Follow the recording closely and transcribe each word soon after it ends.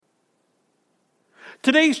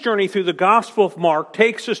Today's journey through the Gospel of Mark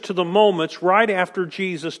takes us to the moments right after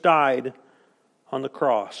Jesus died on the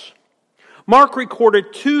cross. Mark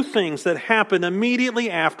recorded two things that happened immediately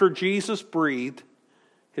after Jesus breathed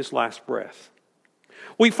his last breath.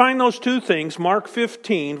 We find those two things, Mark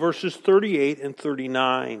 15, verses 38 and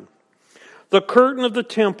 39. The curtain of the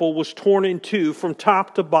temple was torn in two from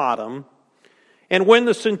top to bottom, and when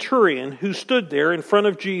the centurion who stood there in front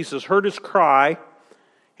of Jesus heard his cry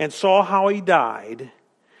and saw how he died,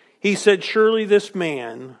 he said, "Surely this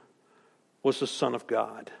man was the Son of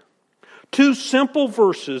God." Two simple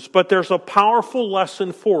verses, but there's a powerful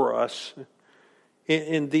lesson for us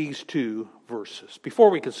in these two verses. Before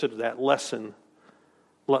we consider that lesson,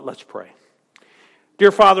 let's pray.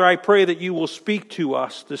 Dear Father, I pray that you will speak to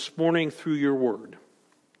us this morning through your word.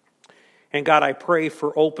 And God, I pray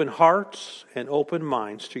for open hearts and open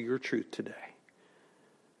minds to your truth today.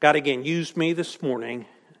 God, again, use me this morning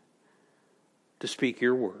to speak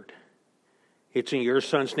your word. It's in your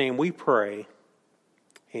Son's name we pray.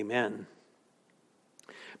 Amen.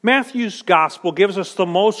 Matthew's gospel gives us the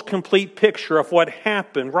most complete picture of what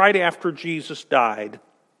happened right after Jesus died.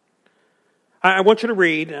 I want to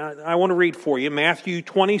read for you Matthew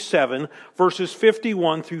 27, verses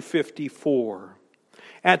 51 through 54.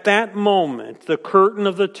 At that moment, the curtain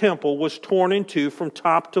of the temple was torn in two from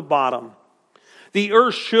top to bottom. The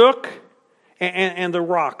earth shook and the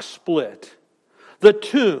rocks split. The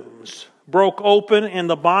tombs broke open and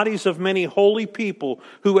the bodies of many holy people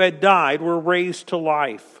who had died were raised to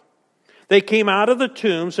life. They came out of the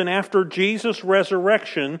tombs, and after Jesus'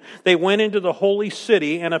 resurrection, they went into the holy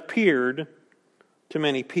city and appeared to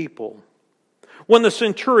many people. When the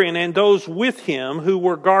centurion and those with him who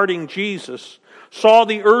were guarding Jesus saw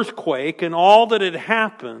the earthquake and all that had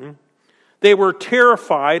happened, they were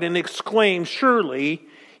terrified and exclaimed, "Surely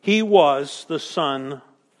he was the Son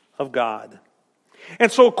of God."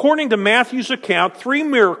 And so according to Matthew's account, three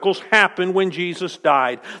miracles happened when Jesus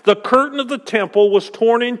died. The curtain of the temple was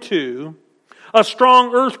torn in two. A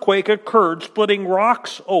strong earthquake occurred, splitting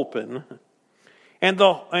rocks open. And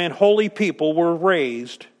holy people were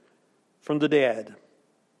raised from the dead.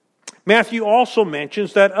 Matthew also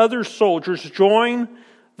mentions that other soldiers joined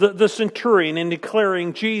the centurion in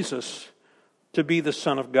declaring Jesus to be the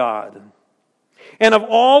Son of God. And of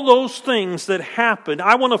all those things that happened,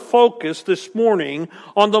 I want to focus this morning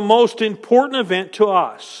on the most important event to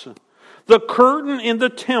us. The curtain in the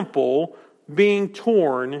temple being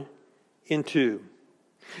torn in two.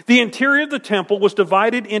 The interior of the temple was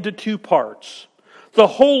divided into two parts. The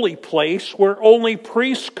holy place where only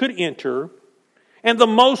priests could enter, and the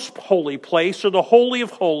most holy place, or the Holy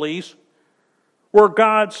of Holies, where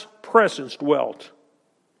God's presence dwelt.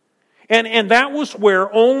 And that was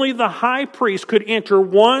where only the high priest could enter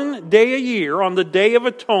one day a year on the Day of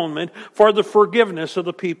Atonement for the forgiveness of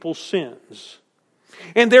the people's sins.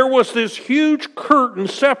 And there was this huge curtain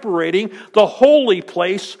separating the holy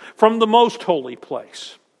place from the most holy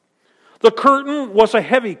place. The curtain was a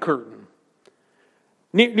heavy curtain,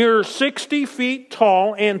 near 60 feet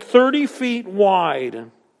tall and 30 feet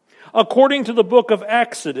wide. According to the book of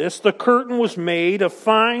Exodus, the curtain was made of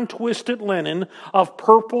fine twisted linen of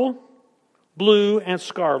purple, blue, and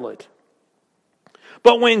scarlet.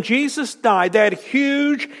 But when Jesus died, that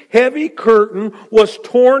huge, heavy curtain was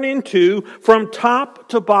torn in two from top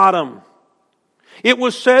to bottom. It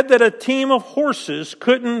was said that a team of horses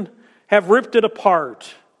couldn't have ripped it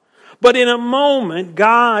apart. But in a moment,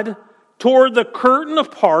 God tore the curtain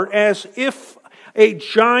apart as if a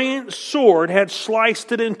giant sword had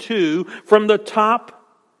sliced it in two from the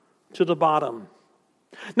top to the bottom.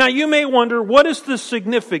 Now you may wonder, what is the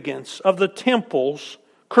significance of the temple's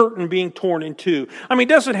curtain being torn in two? I mean,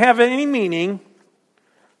 does it have any meaning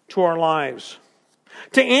to our lives?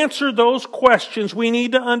 To answer those questions, we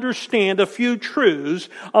need to understand a few truths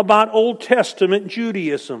about Old Testament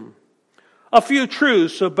Judaism. A few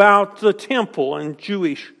truths about the temple and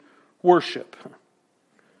Jewish worship.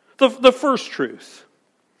 The first truth.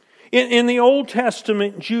 In the Old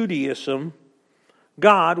Testament Judaism,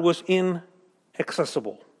 God was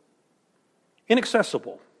inaccessible.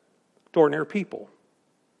 Inaccessible to ordinary people.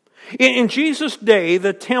 In Jesus' day,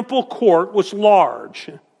 the temple court was large.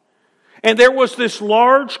 And there was this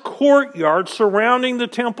large courtyard surrounding the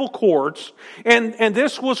temple courts. And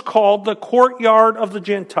this was called the courtyard of the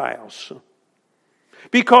Gentiles.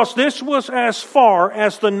 Because this was as far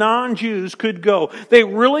as the non-Jews could go. They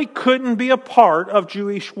really couldn't be a part of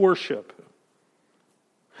Jewish worship.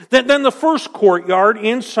 Then the first courtyard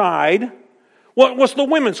inside was the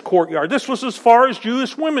women's courtyard. This was as far as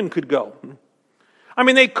Jewish women could go. I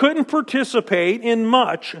mean, they couldn't participate in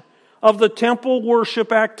much of the temple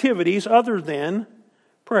worship activities other than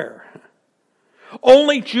prayer.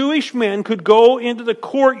 Only Jewish men could go into the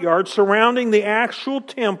courtyard surrounding the actual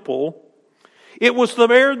temple. It was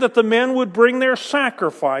there that the men would bring their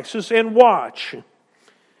sacrifices and watch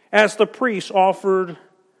as the priests offered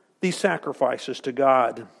these sacrifices to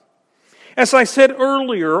God. As I said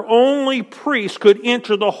earlier, only priests could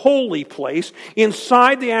enter the holy place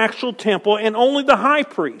inside the actual temple, and only the high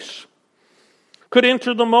priest could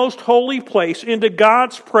enter the most holy place into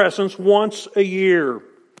God's presence once a year.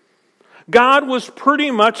 God was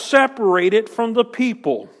pretty much separated from the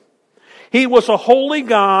people. He was a holy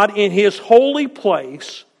God in His holy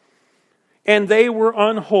place, and they were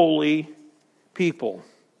unholy people.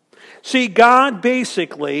 See, God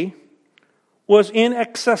basically was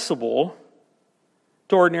inaccessible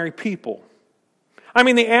to ordinary people. I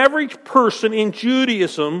mean, the average person in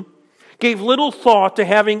Judaism gave little thought to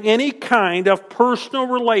having any kind of personal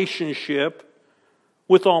relationship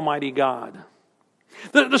with Almighty God.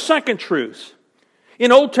 The second truth,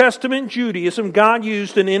 in Old Testament Judaism, God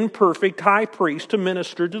used an imperfect high priest to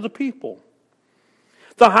minister to the people.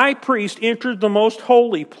 The high priest entered the most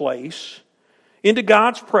holy place into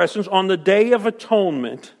God's presence on the Day of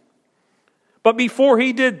Atonement. But before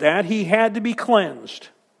he did that, he had to be cleansed.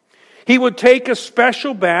 He would take a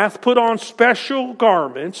special bath, put on special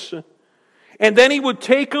garments, and then he would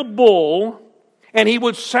take a bull and he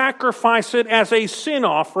would sacrifice it as a sin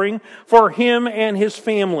offering for him and his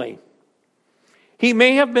family. He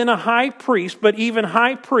may have been a high priest, but even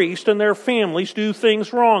high priests and their families do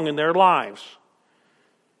things wrong in their lives.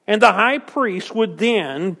 And the high priest would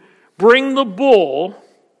then bring the bull,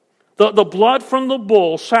 the blood from the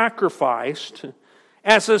bull sacrificed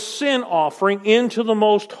as a sin offering into the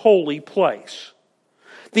most holy place.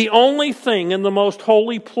 The only thing in the most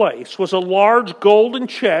holy place was a large golden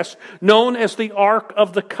chest known as the Ark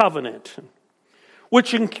of the Covenant,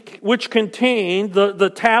 which contained the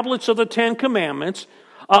tablets of the Ten Commandments,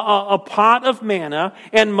 a pot of manna,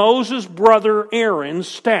 and Moses' brother Aaron's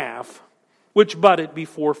staff, which budded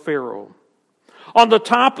before Pharaoh. On the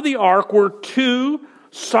top of the ark were two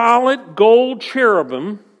solid gold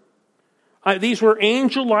cherubim. These were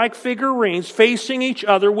angel-like figurines facing each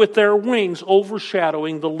other with their wings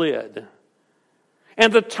overshadowing the lid.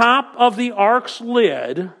 And the top of the ark's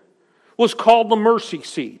lid was called the mercy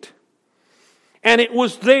seat. And it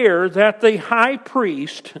was there that the high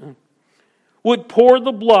priest would pour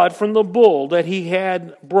the blood from the bull that he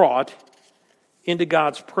had brought into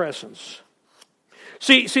God's presence.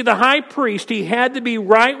 See, the high priest, he had to be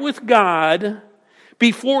right with God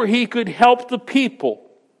before he could help the people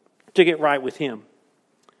to get right with Him.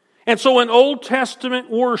 And so in Old Testament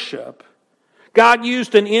worship, God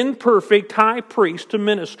used an imperfect high priest to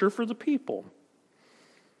minister for the people.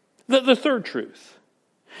 The third truth.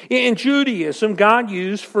 In Judaism, God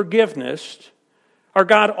used forgiveness, or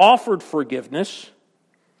God offered forgiveness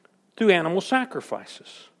through animal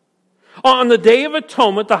sacrifices. On the Day of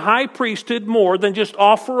Atonement, the high priest did more than just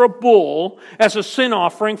offer a bull as a sin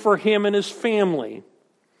offering for him and his family.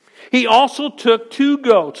 He also took 2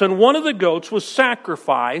 goats, and one of the goats was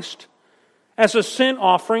sacrificed as a sin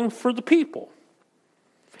offering for the people.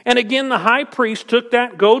 And again, the high priest took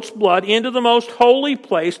that goat's blood into the most holy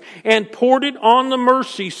place and poured it on the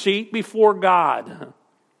mercy seat before God.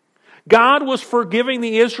 God was forgiving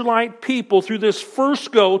the Israelite people through this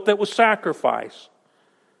first goat that was sacrificed.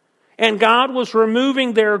 And God was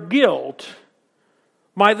removing their guilt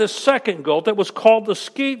by the second goat that was called the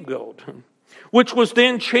scapegoat, which was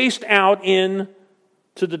then chased out into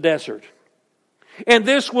the desert. And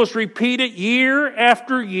this was repeated year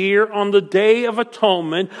after year on the Day of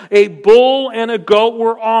Atonement. A bull and a goat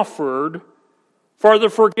were offered for the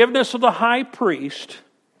forgiveness of the high priest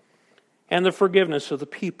and the forgiveness of the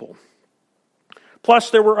people. Plus,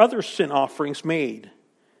 there were other sin offerings made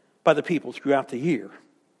by the people throughout the year.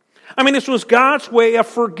 I mean, this was God's way of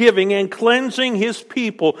forgiving and cleansing His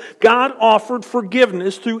people. God offered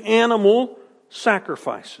forgiveness through animal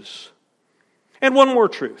sacrifices. And one more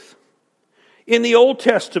truth. In the Old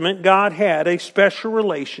Testament, God had a special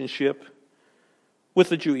relationship with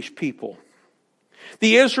the Jewish people.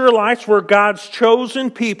 The Israelites were God's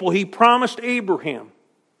chosen people. He promised Abraham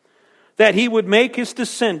that he would make his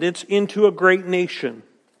descendants into a great nation.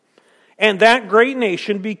 And that great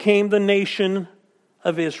nation became the nation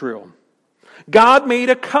of Israel. God made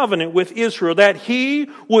a covenant with Israel that He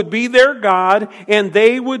would be their God and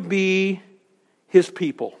they would be His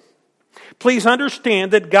people. Please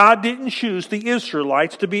understand that God didn't choose the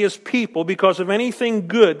Israelites to be His people because of anything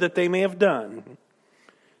good that they may have done.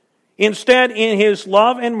 Instead, in His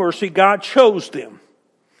love and mercy, God chose them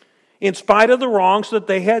in spite of the wrongs that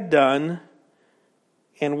they had done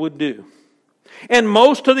and would do. And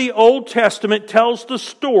most of the Old Testament tells the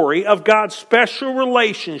story of God's special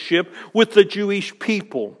relationship with the Jewish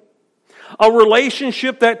people. A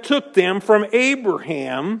relationship that took them from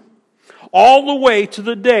Abraham all the way to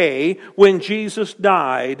the day when Jesus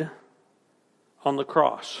died on the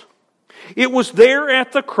cross. It was there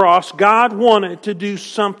at the cross God wanted to do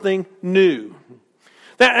something new.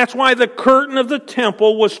 That's why the curtain of the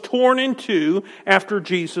temple was torn in two after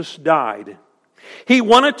Jesus died. He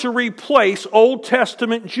wanted to replace Old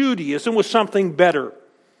Testament Judaism with something better,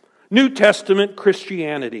 New Testament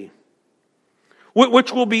Christianity,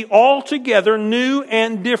 which will be altogether new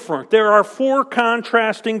and different. There are four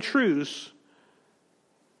contrasting truths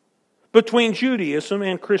between Judaism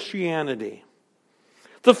and Christianity.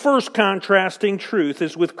 The first contrasting truth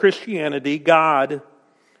is with Christianity, God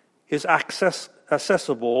is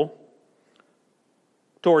accessible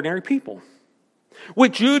to ordinary people.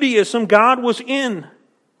 With Judaism, God was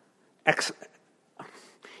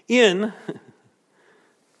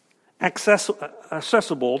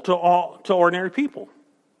accessible to ordinary people.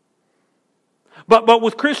 But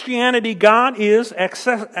with Christianity, God is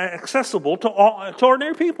accessible to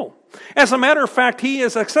ordinary people. As a matter of fact, He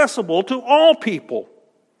is accessible to all people,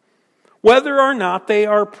 whether or not they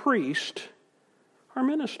are priests or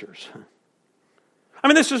ministers. I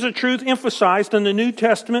mean, this is a truth emphasized in the New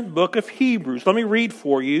Testament book of Hebrews. Let me read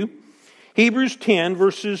for you. Hebrews 10,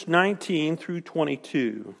 verses 19 through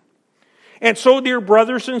 22. And so, dear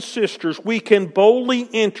brothers and sisters, we can boldly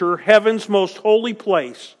enter heaven's most holy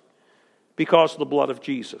place because of the blood of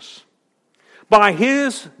Jesus. By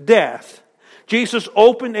His death, Jesus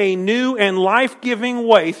opened a new and life-giving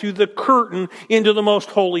way through the curtain into the most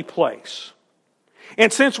holy place.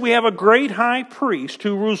 And since we have a great high priest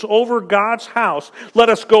who rules over God's house, let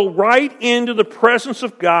us go right into the presence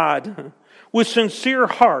of God with sincere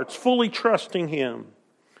hearts, fully trusting Him.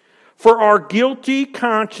 For our guilty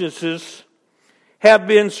consciences have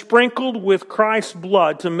been sprinkled with Christ's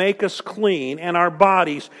blood to make us clean, and our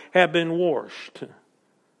bodies have been washed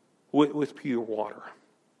with pure water.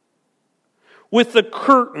 With the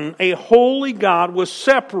curtain, a holy God was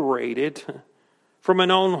separated from an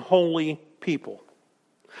unholy people.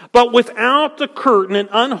 But without the curtain, an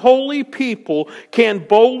unholy people can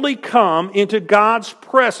boldly come into God's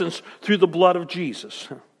presence through the blood of Jesus.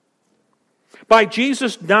 By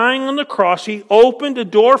Jesus dying on the cross, He opened a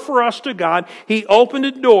door for us to God. He opened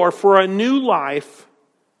a door for a new life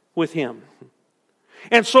with Him.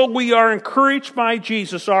 And so we are encouraged by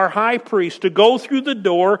Jesus, our high priest, to go through the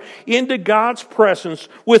door into God's presence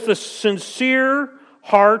with a sincere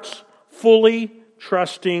hearts, fully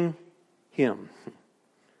trusting Him.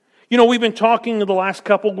 You know, we've been talking in the last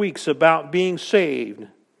couple weeks about being saved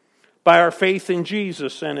by our faith in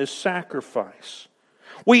Jesus and His sacrifice.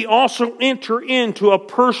 We also enter into a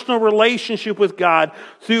personal relationship with God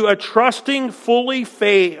through a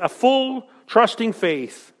full trusting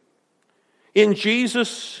faith in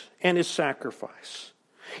Jesus and His sacrifice.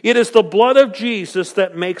 It is the blood of Jesus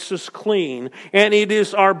that makes us clean, and it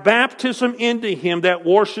is our baptism into Him that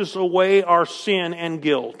washes away our sin and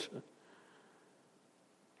guilt.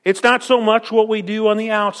 It's not so much what we do on the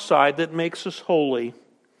outside that makes us holy.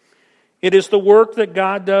 It is the work that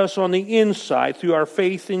God does on the inside through our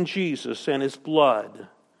faith in Jesus and His blood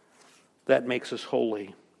that makes us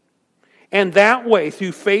holy. And that way,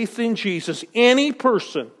 through faith in Jesus, any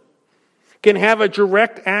person can have a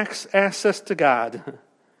direct access to God.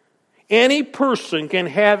 Any person can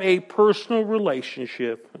have a personal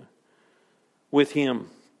relationship with Him.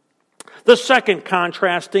 The second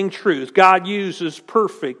contrasting truth, God uses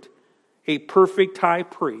a perfect high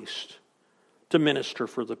priest to minister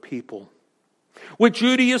for the people. With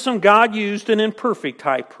Judaism, God used an imperfect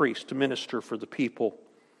high priest to minister for the people.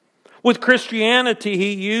 With Christianity,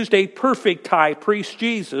 He used a perfect high priest,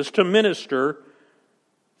 Jesus, to minister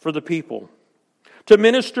for the people. To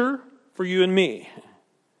minister for you and me.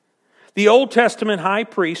 The Old Testament high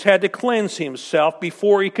priest had to cleanse himself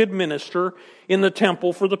before he could minister in the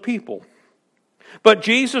temple for the people. But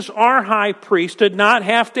Jesus, our high priest, did not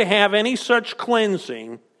have to have any such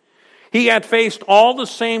cleansing. He had faced all the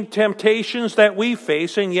same temptations that we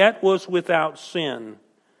face, and yet was without sin.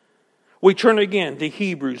 We turn again to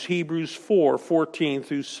Hebrews 4:14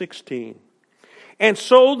 through 16. And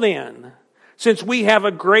so then, since we have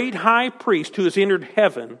a great high priest who has entered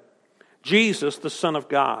heaven, Jesus, the Son of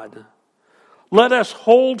God, let us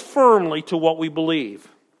hold firmly to what we believe.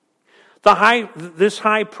 This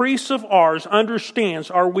high priest of ours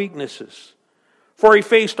understands our weaknesses. For He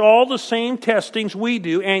faced all the same testings we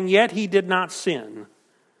do, and yet He did not sin.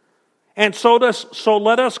 And so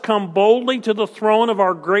let us come boldly to the throne of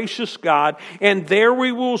our gracious God, and there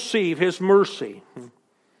we will receive His mercy.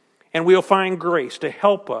 And we'll find grace to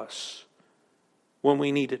help us when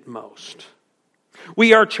we need it most.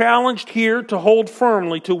 We are challenged here to hold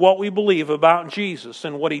firmly to what we believe about Jesus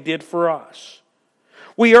and what He did for us.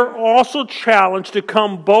 We are also challenged to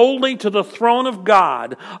come boldly to the throne of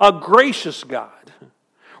God, a gracious God,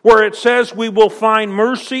 where it says we will find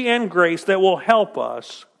mercy and grace that will help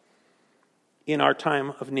us in our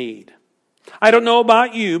time of need. I don't know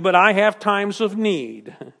about you, but I have times of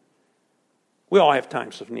need. We all have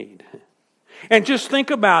times of need. And just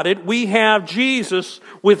think about it. We have Jesus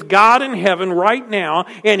with God in heaven right now,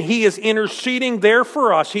 and He is interceding there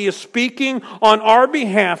for us. He is speaking on our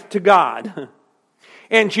behalf to God.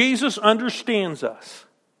 And Jesus understands us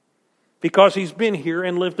because He's been here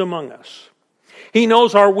and lived among us. He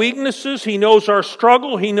knows our weaknesses. He knows our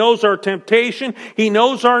struggle. He knows our temptation. He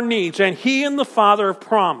knows our needs. And He and the Father have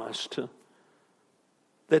promised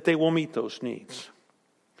that they will meet those needs.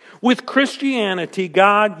 With Christianity,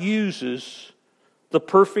 God uses the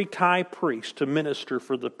perfect high priest to minister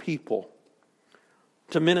for the people,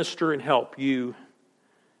 to minister and help you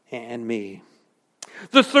and me.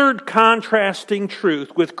 The third contrasting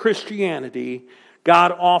truth with Christianity,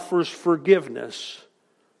 God offers forgiveness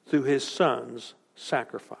through His Son's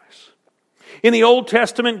sacrifice. In the Old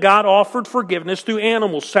Testament, God offered forgiveness through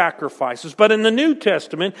animal sacrifices. But in the New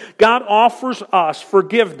Testament, God offers us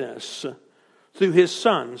forgiveness through His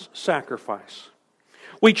Son's sacrifice.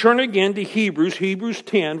 We turn again to Hebrews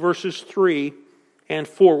 10, verses 3 and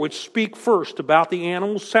 4, which speak first about the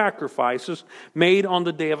animal sacrifices made on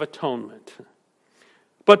the Day of Atonement.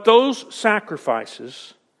 But those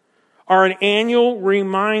sacrifices are an annual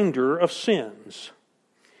reminder of sins.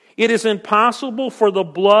 It is impossible for the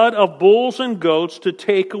blood of bulls and goats to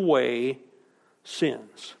take away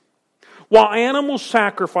sins. While animal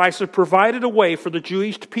sacrifices provided a way for the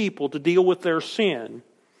Jewish people to deal with their sin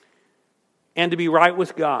and to be right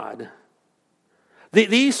with God,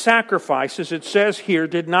 these sacrifices, it says here,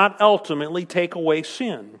 did not ultimately take away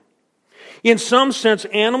sin. In some sense,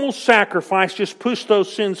 animal sacrifice just pushed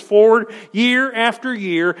those sins forward year after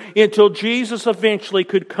year until Jesus eventually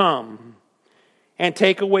could come and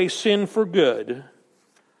take away sin for good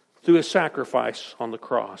through His sacrifice on the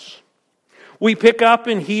cross. We pick up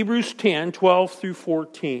in Hebrews 10, 12 through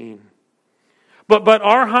 14. But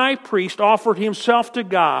our high priest offered himself to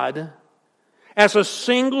God as a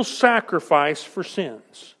single sacrifice for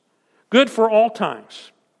sins, good for all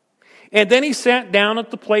times. And then He sat down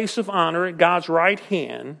at the place of honor at God's right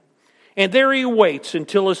hand, and there He waits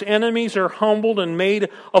until His enemies are humbled and made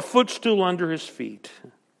a footstool under His feet.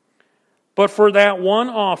 But for that one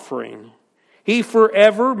offering, He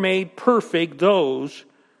forever made perfect those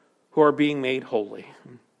who are being made holy.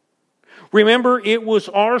 Remember, it was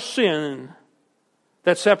our sin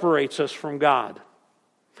that separates us from God.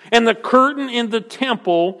 And the curtain in the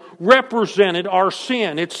temple represented our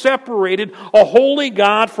sin. It separated a holy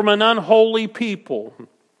God from an unholy people.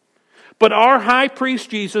 But our high priest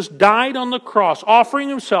Jesus died on the cross, offering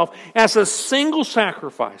Himself as a single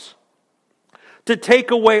sacrifice to take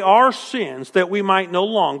away our sins that we might no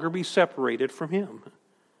longer be separated from Him.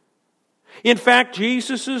 In fact,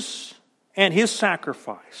 Jesus' and His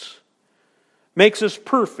sacrifice makes us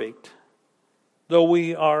perfect, though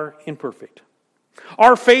we are imperfect.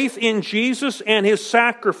 Our faith in Jesus and His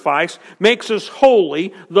sacrifice makes us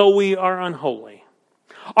holy, though we are unholy.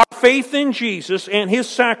 Our faith in Jesus and His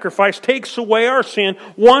sacrifice takes away our sin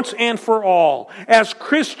once and for all. As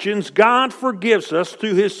Christians, God forgives us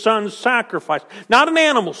through His Son's sacrifice. Not an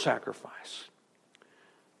animal sacrifice,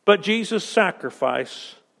 but Jesus'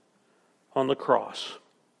 sacrifice on the cross.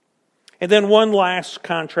 And then one last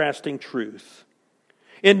contrasting truth.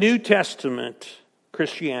 In New Testament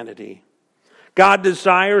Christianity, God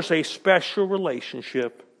desires a special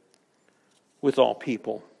relationship with all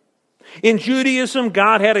people. In Judaism,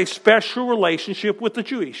 God had a special relationship with the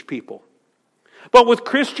Jewish people. But with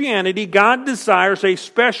Christianity, God desires a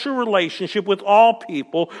special relationship with all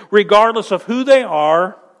people, regardless of who they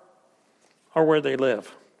are or where they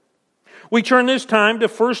live. We turn this time to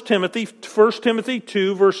 1 Timothy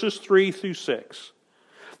 2, verses 3 through 6.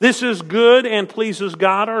 This is good and pleases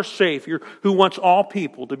God our Savior, who wants all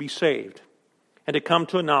people to be saved and to come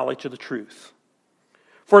to a knowledge of the truth.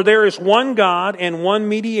 For there is one God and one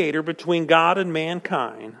mediator between God and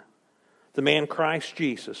mankind, the man Christ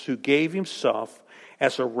Jesus, who gave Himself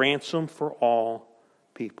as a ransom for all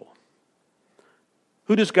people.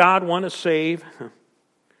 Who does God want to save?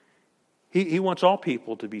 He wants all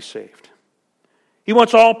people to be saved. He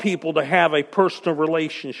wants all people to have a personal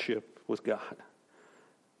relationship with God.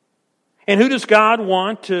 And who does God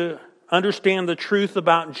want to understand the truth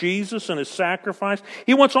about Jesus and his sacrifice?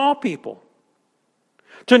 He wants all people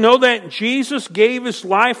to know that Jesus gave his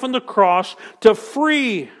life on the cross to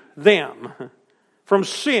free them from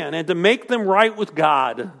sin and to make them right with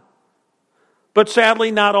God. But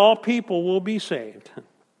sadly, not all people will be saved.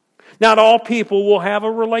 Not all people will have a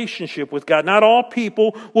relationship with God. Not all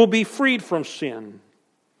people will be freed from sin.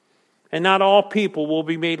 And not all people will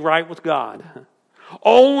be made right with God.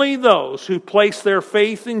 Only those who place their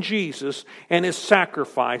faith in Jesus and his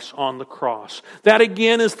sacrifice on the cross. That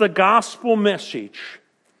again is the gospel message.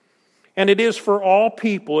 And it is for all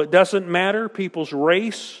people. It doesn't matter people's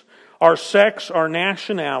race, our sex, our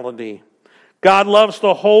nationality. God loves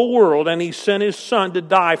the whole world, and he sent his Son to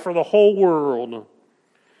die for the whole world.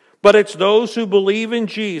 But it's those who believe in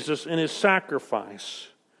Jesus and his sacrifice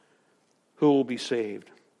who will be saved.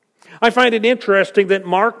 I find it interesting that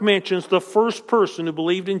Mark mentions the first person who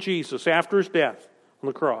believed in Jesus after his death on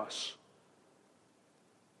the cross.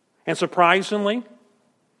 And surprisingly,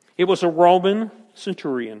 it was a Roman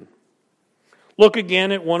centurion. Look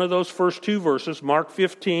again at one of those first two verses, Mark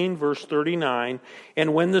 15, verse 39.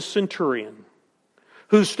 And when the centurion,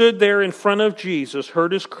 who stood there in front of Jesus,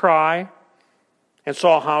 heard his cry and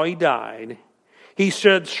saw how he died, he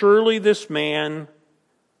said, "Surely this man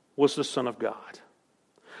was the Son of God."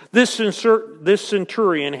 This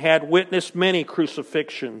centurion had witnessed many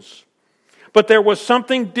crucifixions, but there was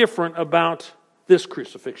something different about this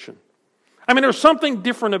crucifixion. There was something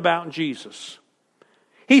different about Jesus.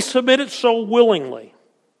 He submitted so willingly,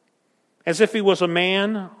 as if he was a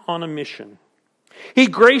man on a mission. He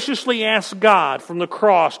graciously asked God from the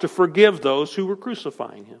cross to forgive those who were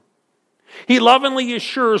crucifying him. He lovingly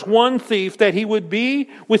assures one thief that he would be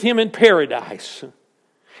with him in paradise.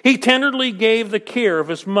 He tenderly gave the care of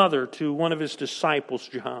his mother to one of his disciples,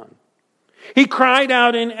 John. He cried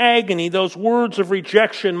out in agony those words of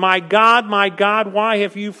rejection, my God, why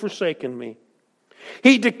have you forsaken me?"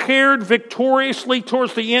 He declared victoriously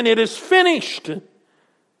towards the end, "It is finished."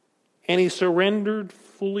 And he surrendered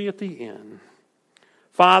fully at the end.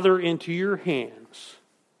 "Father, into your hands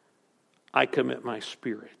I commit my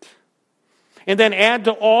spirit." And then add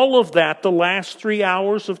to all of that the last 3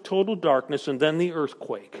 hours of total darkness and then the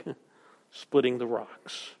earthquake, splitting the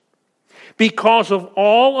rocks. Because of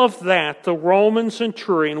all of that, the Roman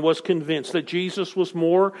centurion was convinced that Jesus was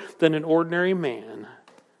more than an ordinary man.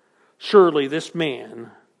 Surely this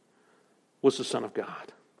man was the Son of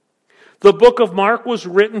God. The book of Mark was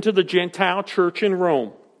written to the Gentile church in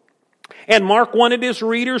Rome. And Mark wanted his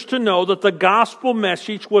readers to know that the gospel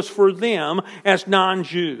message was for them as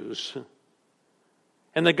non-Jews.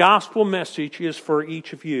 And the gospel message is for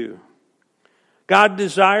each of you. God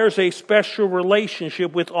desires a special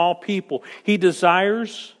relationship with all people. He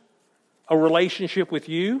desires a relationship with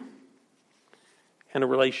you and a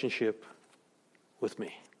relationship with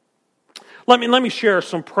me. Let me share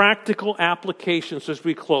some practical applications as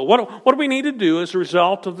we close. What do we need to do as a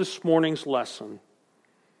result of this morning's lesson?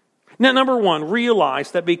 Now, number one,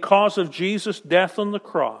 realize that because of Jesus' death on the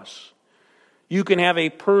cross, you can have a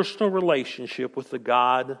personal relationship with the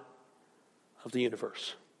God of the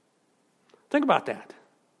universe. Think about that.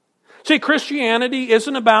 See, Christianity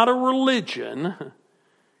isn't about a religion.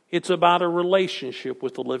 It's about a relationship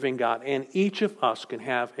with the living God. And each of us can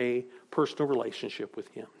have a personal relationship with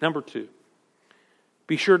him. Number two,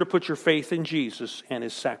 be sure to put your faith in Jesus and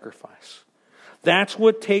his sacrifice. That's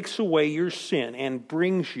what takes away your sin and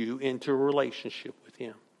brings you into a relationship with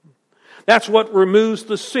him. That's what removes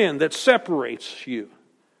the sin that separates you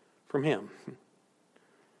from him.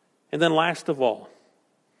 And then last of all,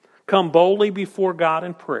 come boldly before God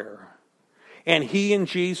in prayer, and he and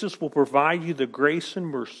Jesus will provide you the grace and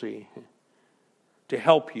mercy to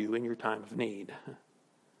help you in your time of need.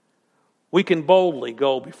 We can boldly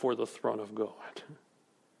go before the throne of God.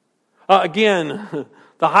 Again,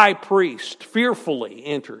 the high priest fearfully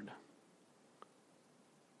entered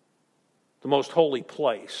the most holy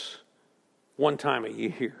place one time a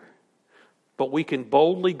year. But we can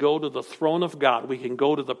boldly go to the throne of God. We can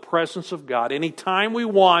go to the presence of God anytime we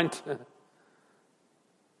want.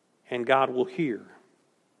 And God will hear.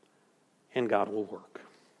 And God will work.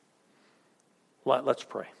 Let's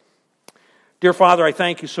pray. Dear Father, I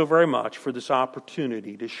thank you so very much for this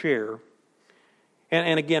opportunity to share.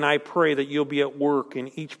 And again, I pray that you'll be at work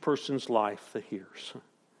in each person's life that hears.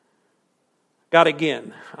 God,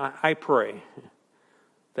 again, I pray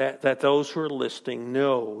that those who are listening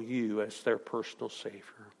know you as their personal Savior.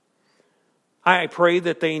 I pray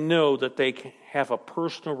that they know that they can have a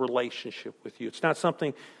personal relationship with you. It's not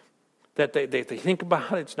something that they think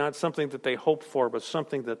about. It's not something that they hope for, but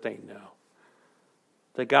something that they know.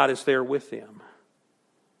 that God is there with them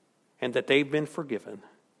and that they've been forgiven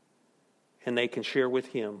and they can share with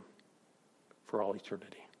Him for all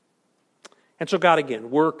eternity. And so God,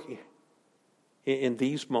 again, work in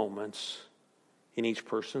these moments in each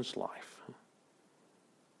person's life.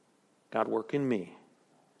 God, work in me.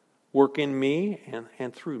 Work in me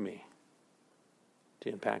and through me to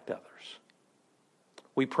impact others.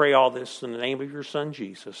 We pray all this in the name of your Son,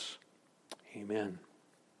 Jesus. Amen.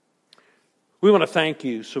 We want to thank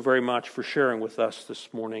you so very much for sharing with us this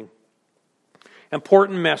morning.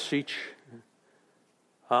 Important message.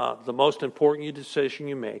 The most important decision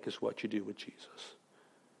you make is what you do with Jesus.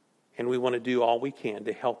 And we want to do all we can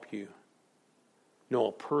to help you know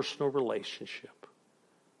a personal relationship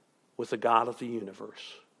with the God of the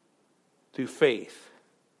universe through faith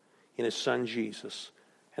in His Son Jesus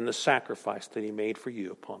and the sacrifice that He made for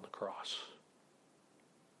you upon the cross.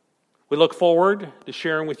 We look forward to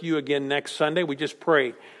sharing with you again next Sunday. We just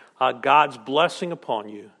pray God's blessing upon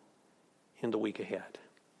you in the week ahead.